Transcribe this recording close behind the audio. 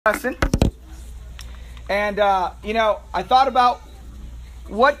lesson. And, I thought about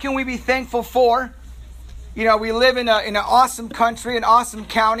what can we be thankful for. You know, we live in an awesome country, an awesome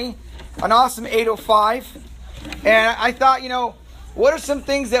county, an awesome 805. And I thought, what are some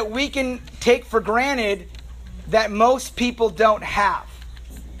things that we can take for granted that most people don't have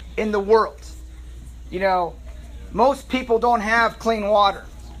in the world? Most people don't have clean water.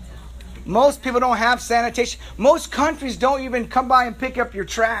 Most people don't have sanitation. Most countries don't even come by and pick up your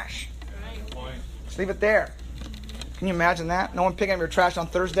trash. Just leave it there. Can you imagine that? No one picking up your trash on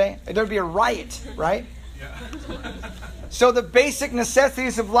Thursday? There'd be a riot, right? Yeah. So the basic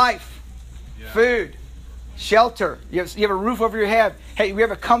necessities of life. Yeah. Food, shelter. You have a roof over your head. Hey, we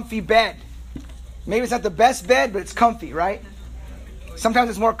have a comfy bed. Maybe it's not the best bed, but it's comfy, right? Sometimes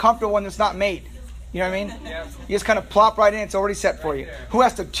it's more comfortable when it's not made. You know what I mean? Yeah. You just kind of plop right in. It's already set for you. Who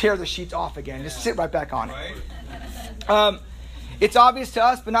has to tear the sheets off again? Just sit right back on it. It's obvious to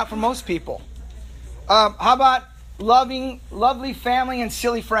us, but not for most people. How about lovely family and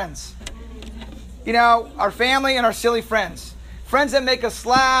silly friends? Our family and our silly friends. Friends that make us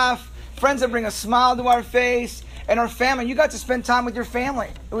laugh. Friends that bring a smile to our face. And our family. You got to spend time with your family.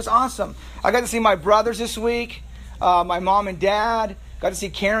 It was awesome. I got to see my brothers this week. My mom and dad. Got to see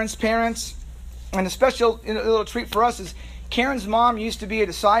Karen's parents. And a little treat for us is Karen's mom used to be a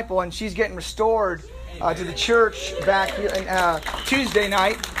disciple, and she's getting restored to the church back Tuesday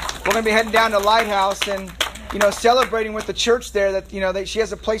night. We're going to be heading down to Lighthouse and celebrating with the church there that she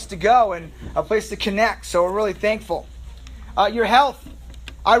has a place to go and a place to connect. So we're really thankful. Your health,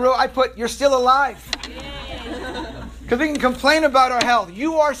 I put you're still alive, because we can complain about our health.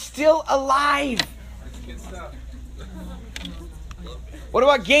 You are still alive. What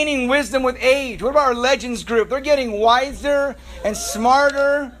about gaining wisdom with age? What about our Legends group? They're getting wiser and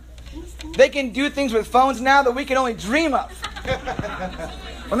smarter. They can do things with phones now that we can only dream of.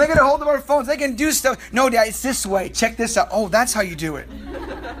 When they get a hold of our phones, they can do stuff. No, Dad, it's this way. Check this out. Oh, that's how you do it.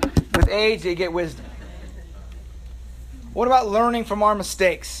 With age, they get wisdom. What about learning from our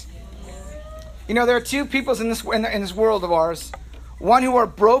mistakes? There are two peoples in this world of ours. One who are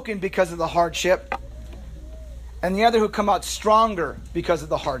broken because of the hardship, and the other who come out stronger because of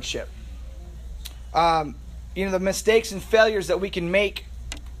the hardship. The mistakes and failures that we can make,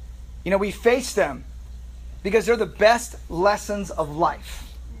 we face them because they're the best lessons of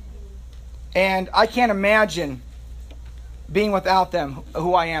life. And I can't imagine being without them,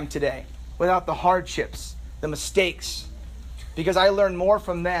 who I am today, without the hardships, the mistakes, because I learned more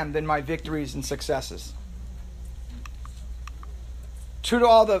from them than my victories and successes. True to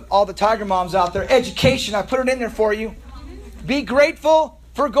all the Tiger moms out there, education, I put it in there for you. Be grateful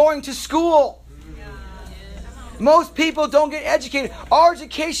for going to school. Most people don't get educated. Our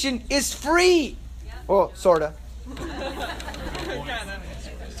education is free. Well, sort of.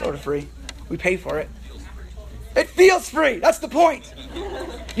 Sort of free. We pay for it. It feels free. That's the point.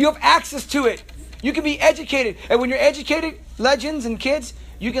 You have access to it. You can be educated. And when you're educated, legends and kids,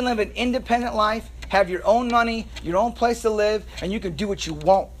 you can live an independent life, have your own money, your own place to live, and you can do what you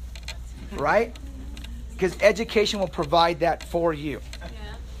want. Right? Because education will provide that for you. Yeah.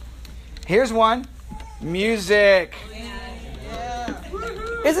 Here's one. Music. Yeah.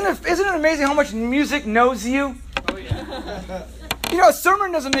 Isn't it amazing how much music knows you? Oh, yeah. A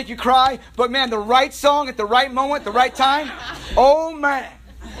sermon doesn't make you cry, but man, the right song at the right moment, the right time, oh man.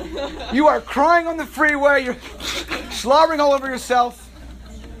 You are crying on the freeway, you're slobbering all over yourself.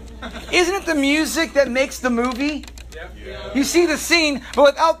 Isn't it the music that makes the movie? Yeah. You see the scene, but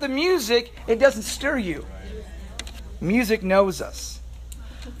without the music, it doesn't stir you. Music knows us.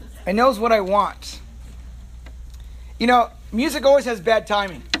 It knows what I want. Music always has bad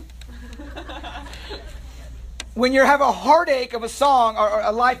timing. When you have a heartache of a song or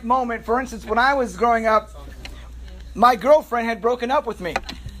a life moment, for instance, when I was growing up, my girlfriend had broken up with me.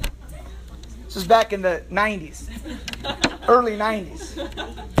 This was back in the 90s, early 90s.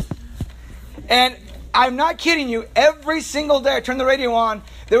 And I'm not kidding you, every single day I turned the radio on,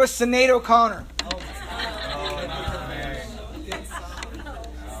 there was Sinead O'Connor.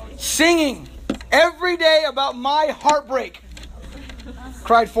 Singing every day about my heartbreak.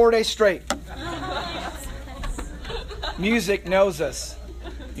 Cried 4 days straight. Music knows us.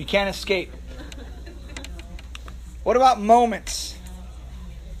 You can't escape. What about moments?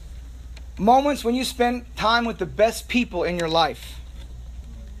 Moments when you spend time with the best people in your life.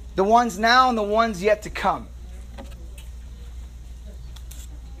 The ones now and the ones yet to come.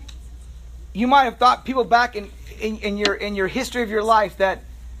 You might have thought people back in your history of your life that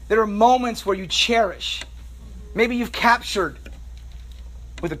there are moments where you cherish. Maybe you've captured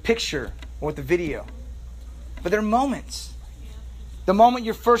with a picture or with a video. But there are moments. The moment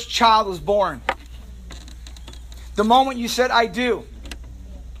your first child was born. The moment you said, I do.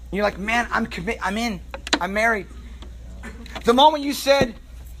 And you're like, man, I'm in. I'm married. The moment you said,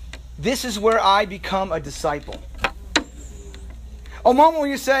 this is where I become a disciple. A moment where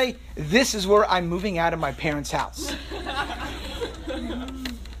you say, this is where I'm moving out of my parents' house.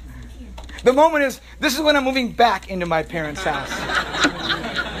 The moment is, this is when I'm moving back into my parents' house.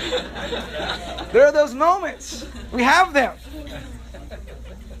 There are those moments. We have them.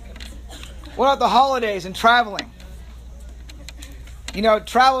 What about the holidays and traveling? You know,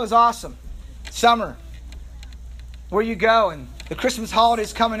 travel is awesome. Summer. Where you go, and the Christmas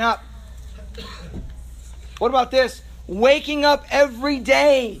holidays coming up. What about this? Waking up every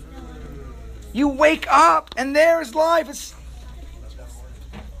day. You wake up and there's life.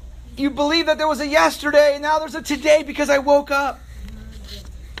 You believe that there was a yesterday and now there's a today because I woke up.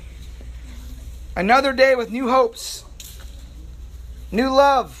 Another day with new hopes, new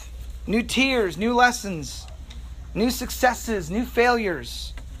love, new tears, new lessons, new successes, new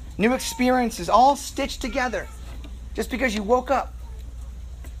failures, new experiences, all stitched together just because you woke up.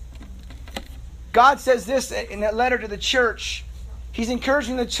 God says this in that letter to the church. He's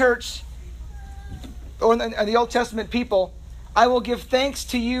encouraging the church, or the Old Testament people, I will give thanks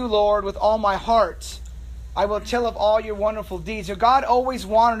to you, Lord, with all my heart. I will tell of all your wonderful deeds. So God always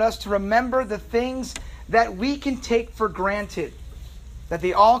wanted us to remember the things that we can take for granted, that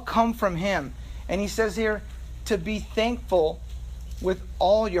they all come from Him. And He says here, to be thankful with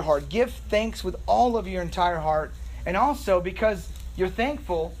all your heart. Give thanks with all of your entire heart. And also, because you're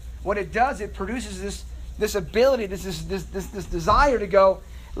thankful, what it does, it produces this ability, this desire to go,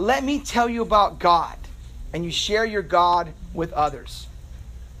 let me tell you about God. And you share your God with others.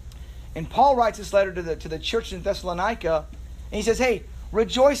 And Paul writes this letter to the church in Thessalonica, and he says, hey,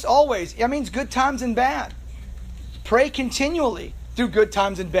 rejoice always. That means good times and bad. Pray continually through good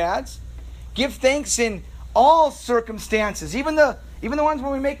times and bads. Give thanks in all circumstances, even the ones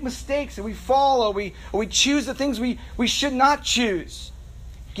when we make mistakes and we fall or we choose the things we should not choose.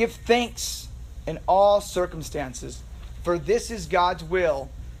 Give thanks in all circumstances, for this is God's will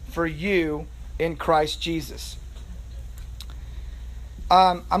for you in Christ Jesus.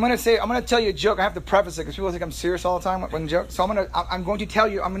 I'm going to tell you a joke. I have to preface it because people think I'm serious all the time when jokes. So I'm going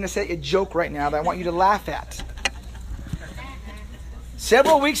to say a joke right now that I want you to laugh at.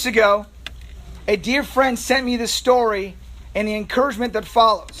 Several weeks ago, a dear friend sent me this story and the encouragement that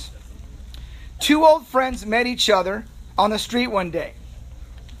follows. Two old friends met each other on the street one day.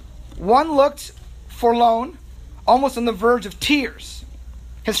 One looked forlorn, almost on the verge of tears.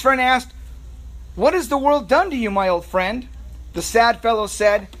 His friend asked, "What has the world done to you, my old friend?" The sad fellow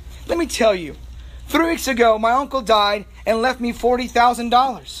said, "Let me tell you. 3 weeks ago, my uncle died and left me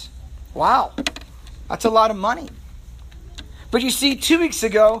 $40,000. Wow, that's a lot of money. But you see, 2 weeks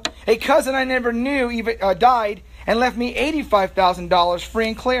ago, a cousin I never knew even died and left me $85,000 free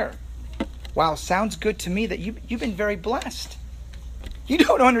and clear. Wow, sounds good to me that you've been very blessed." "You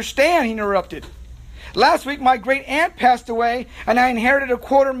don't understand," he interrupted. "Last week, my great aunt passed away and I inherited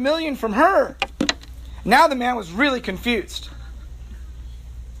 $250,000 from her." Now the man was really confused.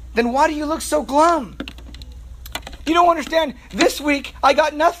 "Then why do you look so glum?" "You don't understand. This week, I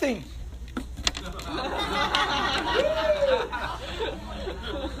got nothing."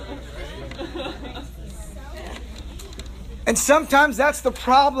 And sometimes that's the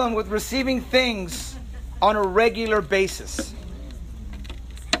problem with receiving things on a regular basis.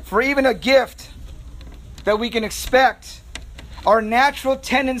 For even a gift that we can expect, our natural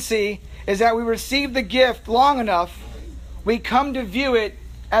tendency is that we receive the gift long enough, we come to view it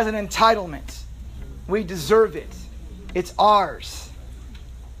as an entitlement. We deserve it. It's ours.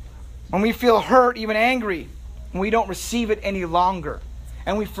 When we feel hurt, even angry, when we don't receive it any longer,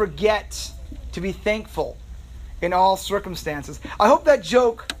 and we forget to be thankful in all circumstances. I hope that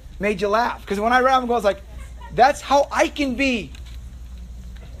joke made you laugh, because when I read it, I was like, that's how I can be.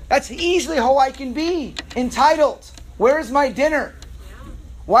 That's easily how I can be. Entitled. Where's my dinner?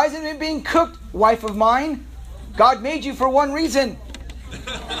 Why isn't it being cooked, wife of mine? God made you for one reason.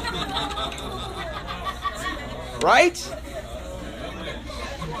 Right?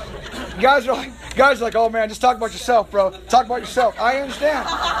 Guys are like, oh man, just talk about yourself, bro. Talk about yourself. I understand.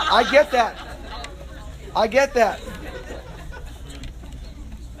 I get that.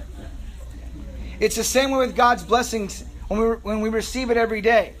 It's the same way with God's blessings when we receive it every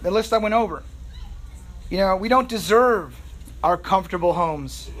day. The list I went over. You know, we don't deserve our comfortable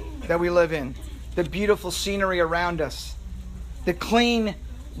homes that we live in, the beautiful scenery around us, the clean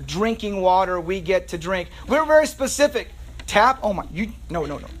drinking water we get to drink. We're very specific. Tap, oh my,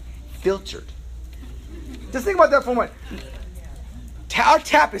 no. Filtered. Just think about that for a moment. Our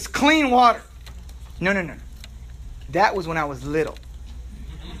tap is clean water. No. That was when I was little.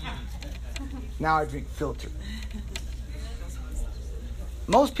 Now I drink filtered.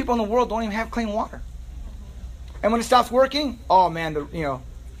 Most people in the world don't even have clean water. And when it stops working, oh man,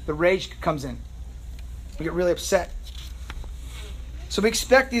 the rage comes in. We get really upset. So we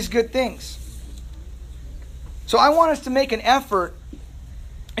expect these good things. So I want us to make an effort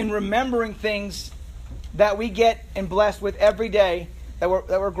in remembering things that we get and blessed with every day, that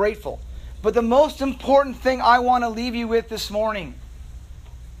we're grateful. But the most important thing I want to leave you with this morning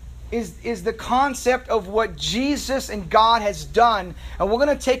is the concept of what Jesus and God has done. And we're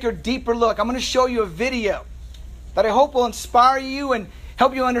going to take a deeper look. I'm going to show you a video that I hope will inspire you and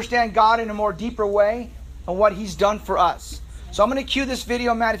help you understand God in a more deeper way and what He's done for us. So I'm going to cue this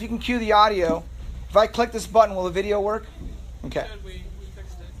video. Matt, if you can cue the audio. If I click this button, will the video work? Okay. We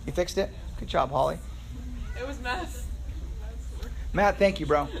fixed it. You fixed it? Good job, Holly. It was mess. Matt, thank you,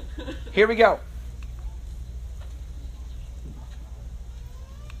 bro. Here we go.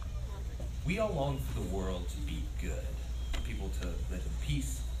 We all long for the world to be good, for people to live in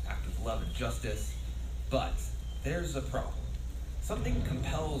peace, act with love and justice. But there's a problem. Something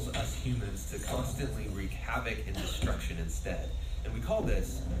compels us humans to constantly wreak havoc and destruction instead. And we call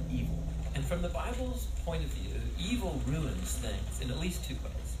this evil. And from the Bible's point of view, evil ruins things in at least two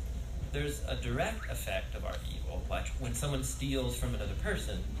ways. There's a direct effect of our evil, like when someone steals from another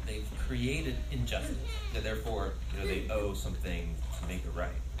person, they've created injustice. And therefore, they owe something to make it right.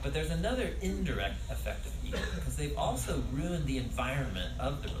 But there's another indirect effect of evil, because they've also ruined the environment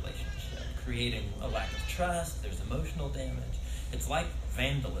of the relationship, creating a lack of trust, there's emotional damage. It's like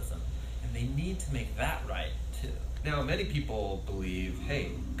vandalism, and they need to make that right, too. Now, many people believe,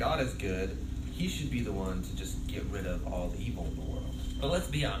 hey, God is good. He should be the one to just get rid of all the evil in the world. But let's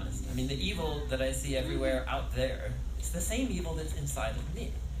be honest. I mean, the evil that I see everywhere out there, it's the same evil that's inside of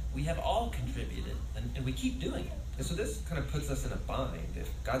me. We have all contributed, and we keep doing it. And so this kind of puts us in a bind. If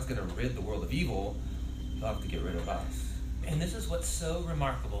God's going to rid the world of evil, He'll have to get rid of us. And this is what's so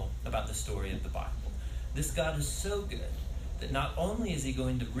remarkable about the story of the Bible. This God is so good that not only is He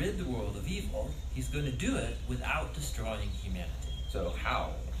going to rid the world of evil, He's going to do it without destroying humanity. So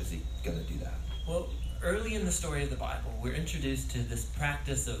how is He going to do that? Well, early in the story of the Bible, we're introduced to this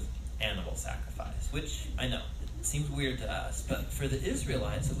practice of animal sacrifice, which I know, it seems weird to us, but for the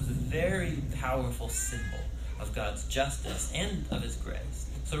Israelites, it was a very powerful symbol of God's justice and of His grace.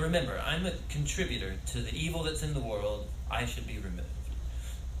 So remember, I'm a contributor to the evil that's in the world. I should be removed.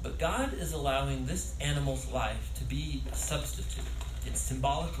 But God is allowing this animal's life to be a substitute. It's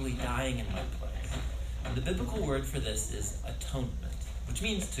symbolically dying in my place. And the biblical word for this is atonement, which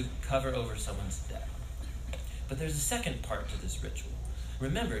means to cover over someone's death. But there's a second part to this ritual.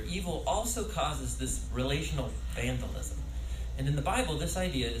 Remember, evil also causes this relational vandalism. And in the Bible, this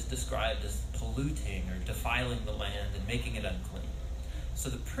idea is described as polluting or defiling the land and making it unclean. So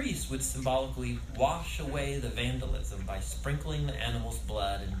the priest would symbolically wash away the vandalism by sprinkling the animal's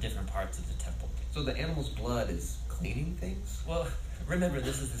blood in different parts of the temple. So the animal's blood is cleaning things? Well, remember,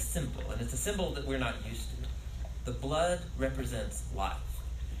 this is a symbol, and it's a symbol that we're not used to. The blood represents life,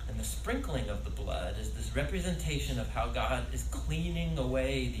 and the sprinkling of the blood is this representation of how God is cleaning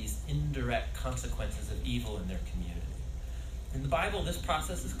away these indirect consequences of evil in their community. In the Bible, this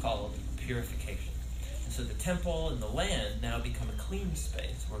process is called purification. And so the temple and the land now become a clean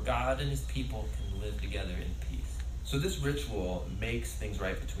space where God and His people can live together in peace. So this ritual makes things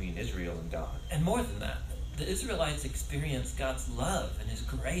right between Israel and God. And more than that, the Israelites experience God's love and His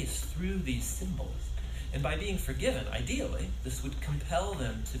grace through these symbols. And by being forgiven, ideally, this would compel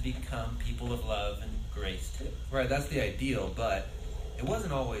them to become people of love and grace too. Right, that's the ideal, but it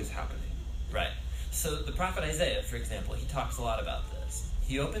wasn't always happening. Right. So the prophet Isaiah, for example, he talks a lot about this.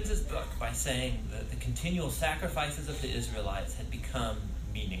 He opens his book by saying that the continual sacrifices of the Israelites had become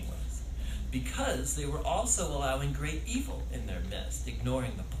meaningless because they were also allowing great evil in their midst,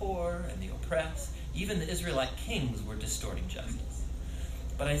 ignoring the poor and the oppressed. Even the Israelite kings were distorting justice.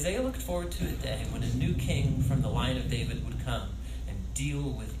 But Isaiah looked forward to a day when a new king from the line of David would come and deal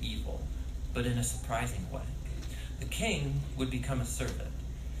with evil, but in a surprising way. The king would become a servant,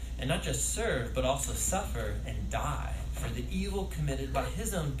 and not just serve, but also suffer and die for the evil committed by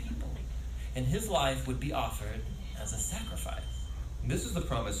his own people. And his life would be offered as a sacrifice. And this is the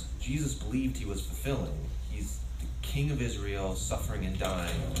promise Jesus believed He was fulfilling. He's the King of Israel, suffering and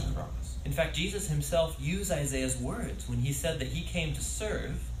dying on the cross. In fact, Jesus Himself used Isaiah's words when He said that He came to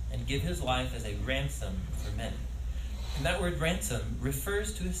serve and give His life as a ransom for many. And that word ransom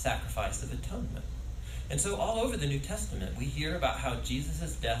refers to a sacrifice of atonement. And so all over the New Testament, we hear about how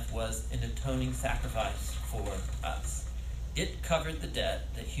Jesus' death was an atoning sacrifice for us. It covered the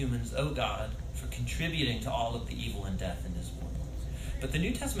debt that humans owe God for contributing to all of the evil and death in this world. But the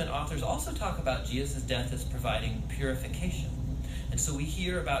New Testament authors also talk about Jesus' death as providing purification. And so we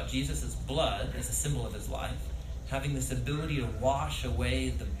hear about Jesus' blood as a symbol of his life, having this ability to wash away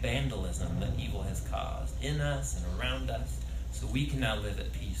the vandalism that evil has caused in us and around us, so we can now live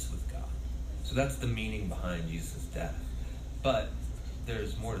at peace with God. So that's the meaning behind Jesus' death. But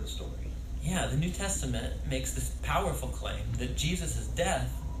there's more to the story. Yeah, the New Testament makes this powerful claim that Jesus'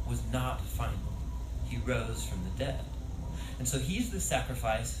 death was not final. He rose from the dead. And so he's the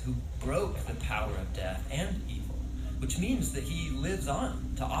sacrifice who broke the power of death and evil, which means that he lives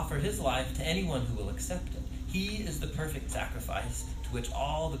on to offer his life to anyone who will accept it. He is the perfect sacrifice to which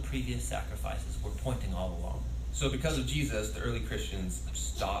all the previous sacrifices were pointing all along. So because of Jesus, the early Christians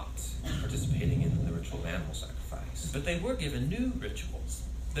stopped participating in the ritual of animal sacrifice. But they were given new rituals.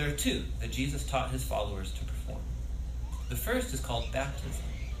 There are two that Jesus taught his followers to perform. The first is called baptism.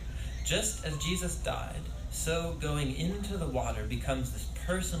 Just as Jesus died, so going into the water becomes this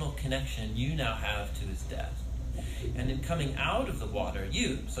personal connection you now have to his death. And in coming out of the water,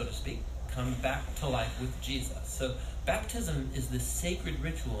 you, so to speak, come back to life with Jesus. So baptism is the sacred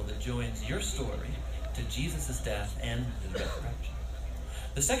ritual that joins your story to Jesus' death and his resurrection.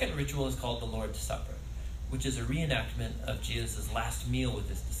 The second ritual is called the Lord's Supper, which is a reenactment of Jesus' last meal with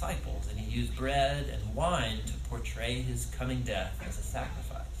his disciples, and he used bread and wine to portray his coming death as a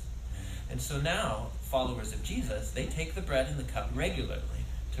sacrifice. And so now, followers of Jesus, they take the bread and the cup regularly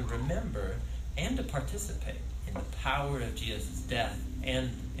to remember and to participate in the power of Jesus' death and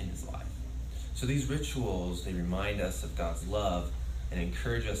in his life. So these rituals, they remind us of God's love and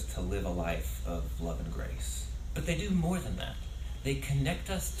encourage us to live a life of love and grace. But they do more than that. They connect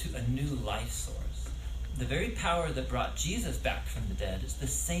us to a new life source. The very power that brought Jesus back from the dead is the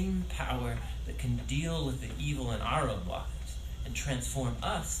same power that can deal with the evil in our own lives and transform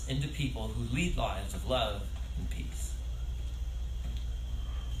us into people who lead lives of love and peace.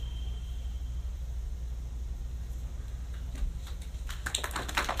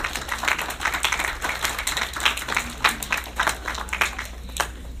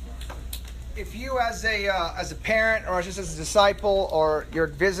 If you as a parent or just as a disciple or you're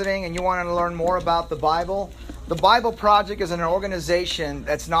visiting and you want to learn more about the Bible Project is an organization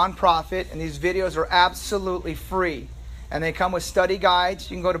that's nonprofit, and these videos are absolutely free. And they come with study guides.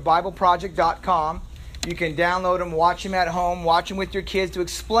 You can go to BibleProject.com. You can download them, watch them at home, watch them with your kids to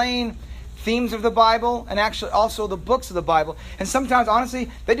explain themes of the Bible and actually also the books of the Bible. And sometimes, honestly,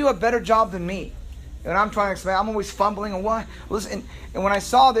 they do a better job than me. And I'm trying to explain, I'm always fumbling and what. Listen, and when I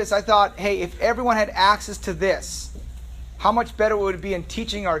saw this, I thought, hey, if everyone had access to this, how much better would it be in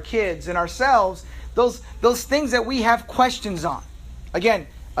teaching our kids and ourselves those things that we have questions on. Again,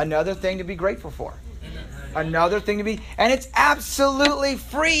 another thing to be grateful for. Another thing to be, and it's absolutely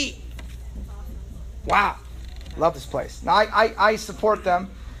free. Wow. Love this place. Now, I support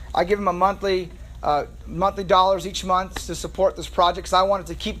them. I give them a monthly dollars each month to support this project because I want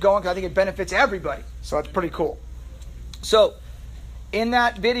it to keep going because I think it benefits everybody. So that's pretty cool. So, in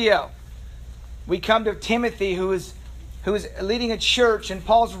that video, we come to Timothy, who is leading a church, and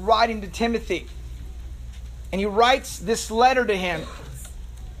Paul's writing to Timothy. And he writes this letter to him,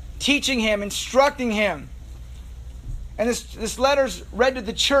 teaching him, instructing him. And this letter's read to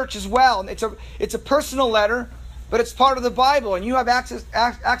the church as well. It's a personal letter, but it's part of the Bible, and you have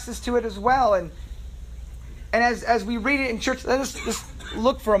access to it as well. And as we read it in church, let's just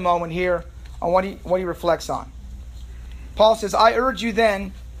look for a moment here on what he reflects on. Paul says, I urge you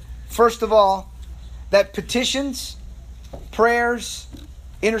then, first of all, that petitions, prayers,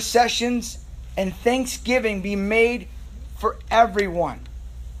 intercessions, and thanksgiving be made for everyone,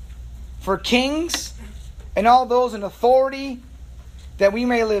 for kings and all those in authority, that we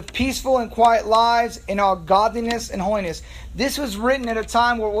may live peaceful and quiet lives in all godliness and holiness. This was written at a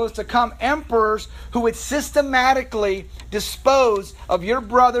time where was to come emperors who would systematically dispose of your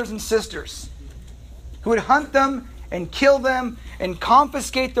brothers and sisters, who would hunt them and kill them and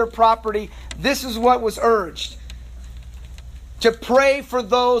confiscate their property. This is what was urged. To pray for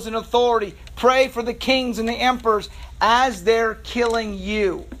those in authority. Pray for the kings and the emperors as they're killing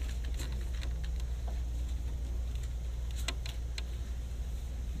you.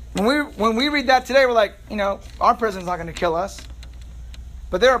 When we read that today, we're like, our president's not going to kill us.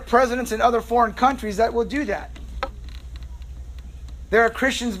 But there are presidents in other foreign countries that will do that. There are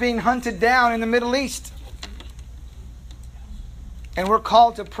Christians being hunted down in the Middle East. And we're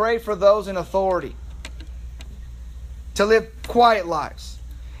called to pray for those in authority, to live quiet lives.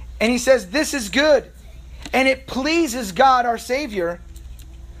 And he says this is good, and it pleases God our Savior,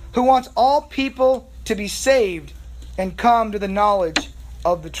 who wants all people to be saved and come to the knowledge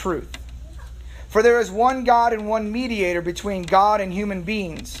of the truth. For there is one God and one mediator between God and human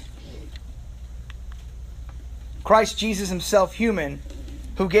beings, Christ Jesus himself human,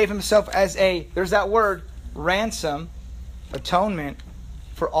 who gave himself as a, there's that word, ransom, atonement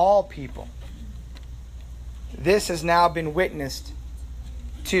for all people. This has now been witnessed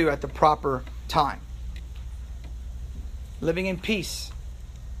to at the proper time. Living in peace.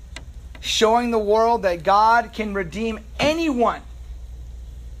 Showing the world that God can redeem anyone.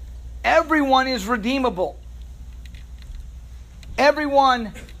 Everyone is redeemable.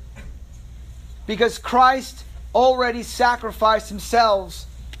 Everyone, because Christ already sacrificed himself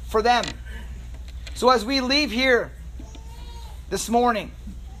for them. So as we leave here this morning,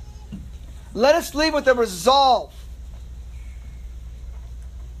 let us leave with a resolve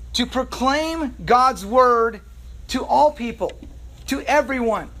to proclaim God's word to all people, to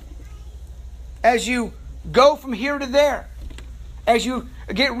everyone. As you go from here to there, as you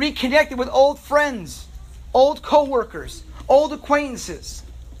get reconnected with old friends, old co-workers, old acquaintances,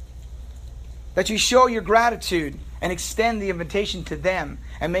 that you show your gratitude and extend the invitation to them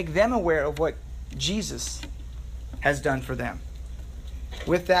and make them aware of what Jesus has done for them.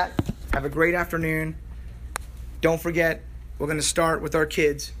 With that, have a great afternoon. Don't forget, we're going to start with our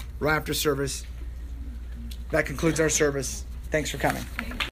kids right after service. That concludes our service. Thanks for coming.